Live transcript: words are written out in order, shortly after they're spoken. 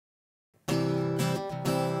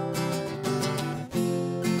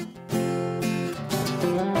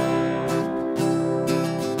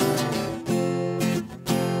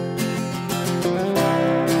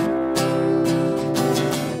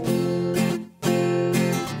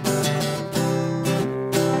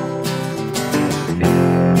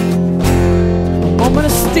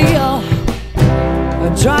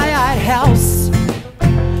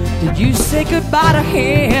say goodbye to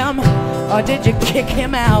him, or did you kick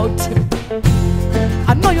him out?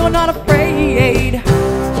 I know you're not afraid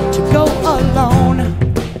to go alone.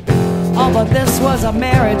 Oh, but this was a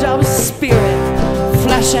marriage of spirit,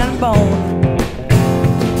 flesh and bone.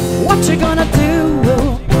 What you gonna do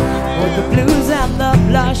with the blues and the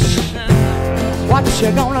blush? What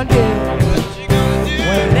you gonna do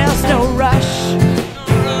when there's no rush?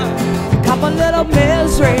 Cup a little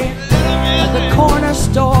misery at the corner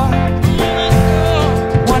store.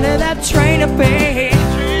 Wanted that train to pay,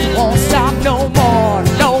 won't stop no more,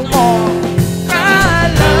 no more. Cry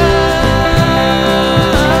love,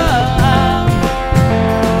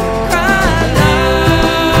 cry love.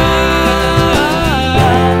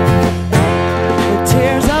 The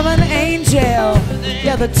tears of an angel,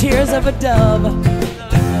 yeah, the tears of a dove,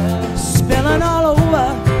 spilling all over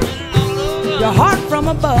your heart from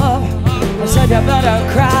above. I said you better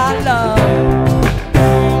cry love,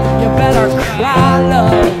 you better cry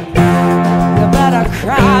love, you better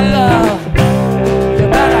cry love, you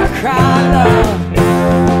better cry love.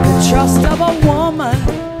 The trust of a woman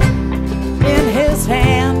in his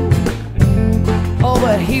hand. Oh,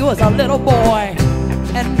 but he was a little boy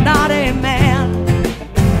and not a man.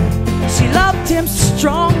 She loved him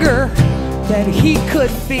stronger than he could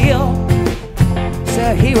feel.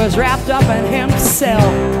 So he was wrapped up in himself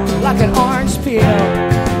like an orange peel.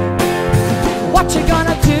 What you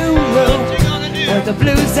gonna do with the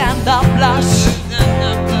blues and the blush?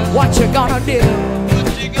 What you gonna do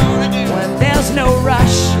when there's no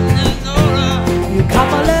rush? You cop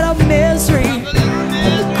a little misery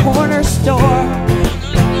at the corner store.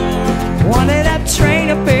 Wanted that train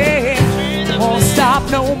to pay, won't stop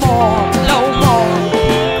no more, no more.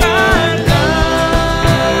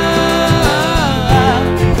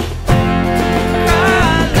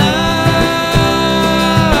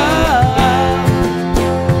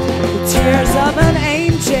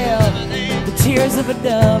 Tears of a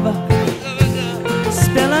dove,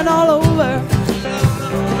 spilling all over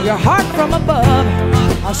your heart from above.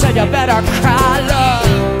 I said you better cry love,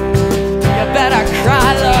 you better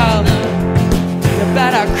cry love, you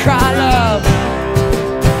better cry love.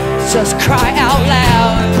 Just cry out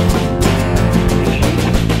loud.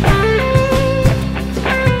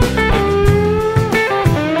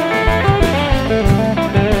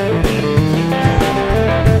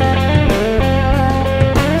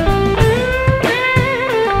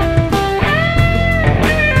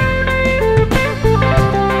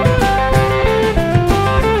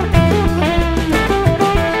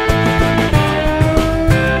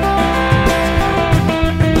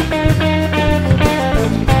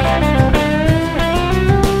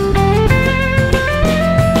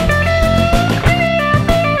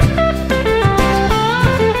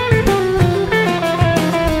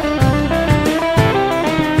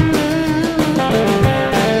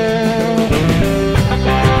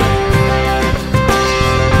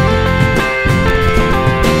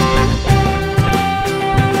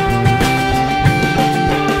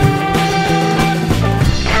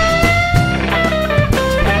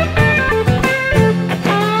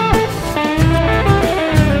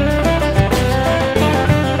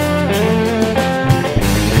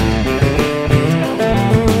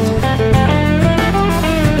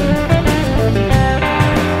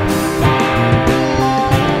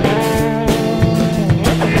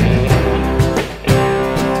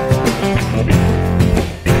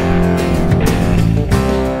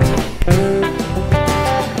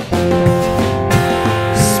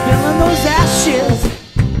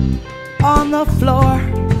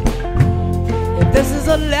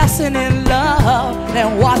 In love,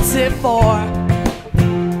 then what's it for?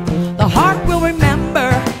 The heart will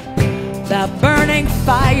remember that burning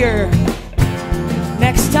fire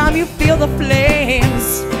next time you feel the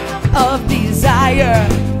flames of desire.